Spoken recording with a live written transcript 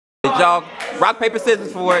y'all. Rock, paper,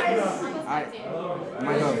 scissors for it.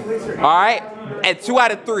 Alright. And 2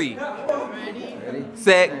 out of 3.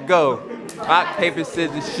 Set, go. Rock, paper,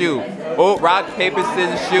 scissors, shoot. Oh, rock, paper,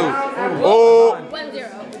 scissors, shoot. Oh.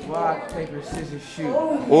 1-0. Rock, paper, scissors, shoot.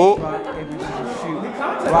 Oh. Rock, paper, scissors, shoot.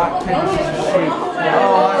 Rock, paper, scissors, shoot.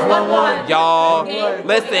 Oh, y'all,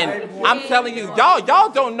 listen, I'm telling you, y'all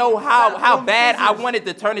don't know how bad I wanted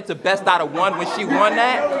to turn it to best out of 1 when she won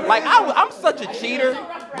that. Like, I'm such a cheater.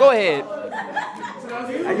 Go ahead.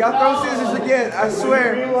 Hey, y'all throw scissors again, I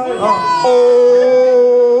swear.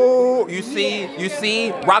 Oh, you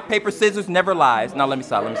see, rock, paper, scissors never lies. Now let me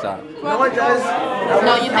stop. No, it does.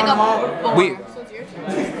 No, you pick up 4.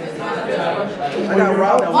 I got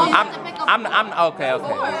robbed. I'm okay.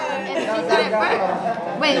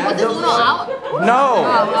 Wait, was this Uno out? No,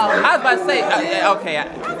 I was about to say, okay.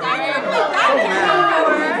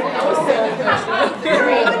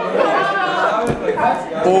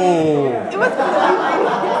 Oh.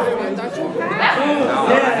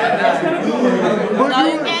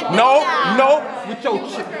 No, with your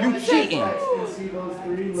you cheating.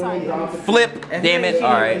 Flip, damn it.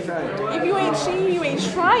 All right. If you ain't cheating, you ain't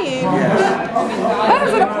trying. That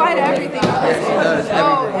doesn't apply to everything.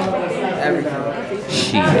 Everything.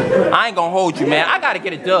 Shit. I ain't gonna hold you, man. I gotta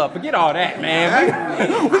get a dub. Forget all that,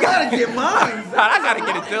 man. We gotta get mine. I gotta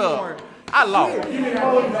get a dub. I lost.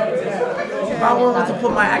 If I wanted to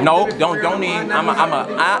put my No, don't need.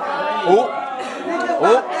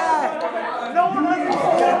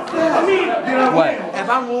 What? If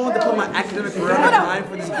I wanted to put my academic career on the line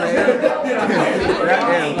for this grade,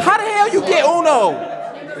 How the hell you get Uno?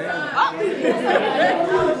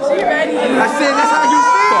 She ready. I said that's how you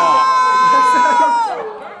feel.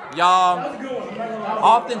 Y'all,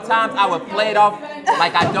 oftentimes I would play it off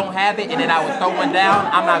like I don't have it, and then I would throw one down.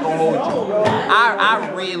 I'm not gonna hold you. I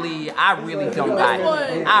really don't got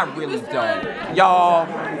it. I really don't.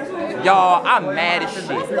 Y'all, I'm mad as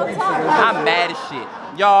shit. I'm mad as shit.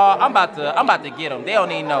 Y'all, I'm about to get them. They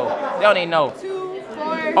don't even know. 2,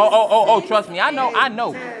 4. Oh, trust me. I know.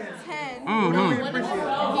 10.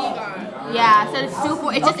 Yeah, so it's 2,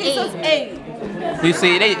 4. It's just Okay, so 8. it's 8. You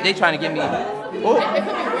see, they trying to get me. It could be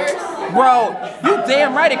worse. Bro, you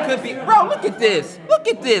damn right it could be. Bro, look at this.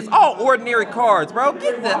 All ordinary cards, bro.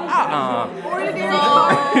 Get the Ordinary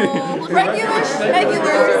cards. Regular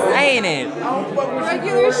schmegulars. Ain't it?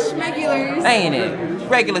 Regular schmegulars. Ain't it?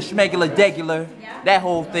 Regular schmegular degular. That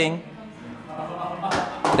whole thing.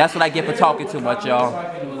 That's what I get for talking too much, y'all.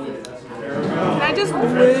 Can I just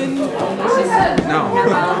win? No.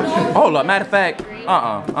 Hold up. Matter of fact,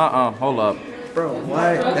 hold up. Bro,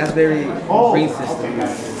 what? That's very racist.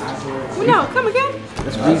 Well, no, come again.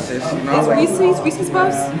 That's racist. You know, It's Reese's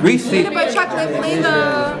Puffs. Reese's. Peanut butter chocolate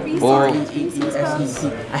flavor. Reese's Puffs.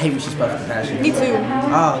 I hate Reese's Puffs with passion. Me too.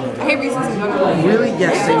 Oh, I hate Reese's and Nuggets. really?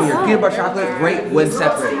 Yes, same here. Peanut butter chocolate, great when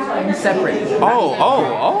separate. Oh,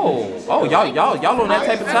 y'all on that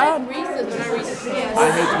type of time? I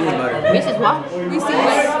hate peanut butter. Reese's what? Reese's. I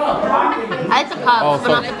like the cups, but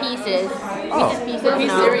not the pieces. Reese's pieces,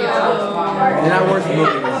 no. Then I work for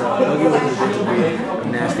Milky Way, though.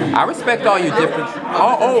 Nasty. I respect all you different.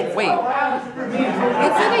 Oh, wait.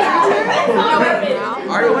 It's in a your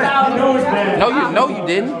Already went. No, you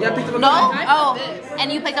didn't. Yeah, I picked up a No? Oh,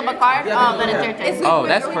 and you picked up a card? Oh, then it's your turn. Oh,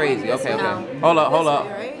 that's crazy. Okay. Hold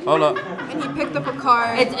up. And he picked up a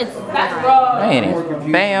card. It's Ain't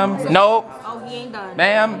it? Bam. Nope. Oh, he ain't done.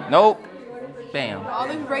 Bam. Nope. Bam. All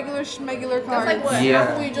the regular schmegular cards.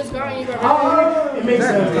 Yeah. we just got you.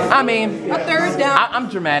 I mean, A third down. I'm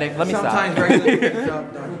dramatic. Let me stop. Sometimes regular.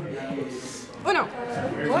 Oh no.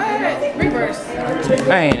 What? Reverse.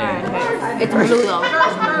 Ain't it? It's blue though.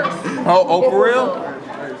 Oh, for real?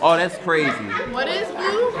 Oh, that's crazy. What is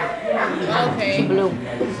blue? Okay. Blue.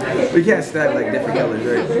 We can't stack like different colors,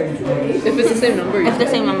 right? If it's the same number. It's the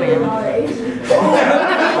same number.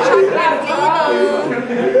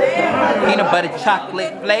 Peanut butter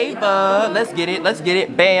chocolate flavor. Let's get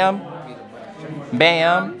it. Bam.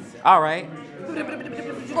 Bam. All right.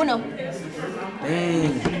 Oh no.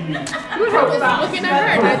 Dang. Looking at her,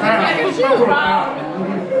 and I think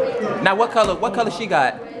I Now, what color she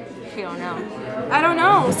got? She don't know. I don't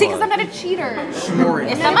know. See, because I'm not a cheater. Schmory.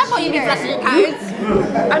 It's not my fault you can flash your cards.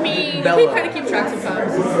 I mean, we kind of keep track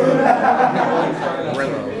sometimes.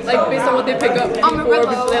 Like based on what they pick up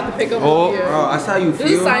before they have to pick up. Oh. Yeah. Oh, that's how you feel.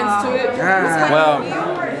 There's signs to it. Well,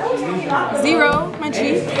 0, my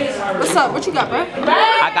G. What's up? What you got, bro?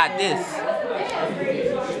 I got this.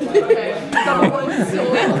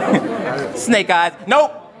 Snake eyes.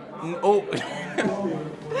 Nope. Oh.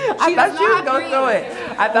 I thought she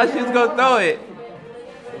was gonna throw it.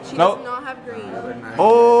 She does not have green.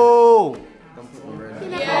 Oh.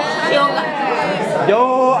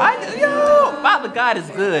 God is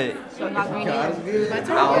good. So not green. God is good.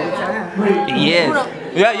 All the time. Yes.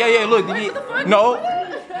 Yeah. Look, no.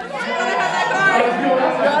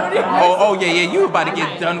 Oh, yeah. You about to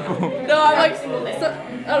get done for. No, I'm like, I don't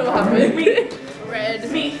know what happened. Red.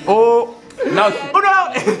 Oh, no. Oh,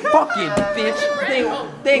 no. Fucking bitch.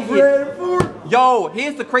 Thank you. Yo,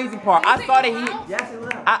 here's the crazy part. I saw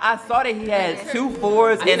that he had 2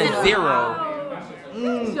 4s and a 0.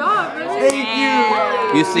 Thank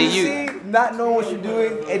you. You see, not knowing what you're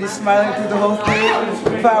doing and just smiling through the whole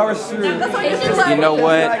thing. Power through. You know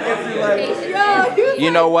what?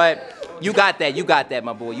 You know what? You got that,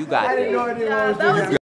 my boy. You got that. I didn't know what I was doing.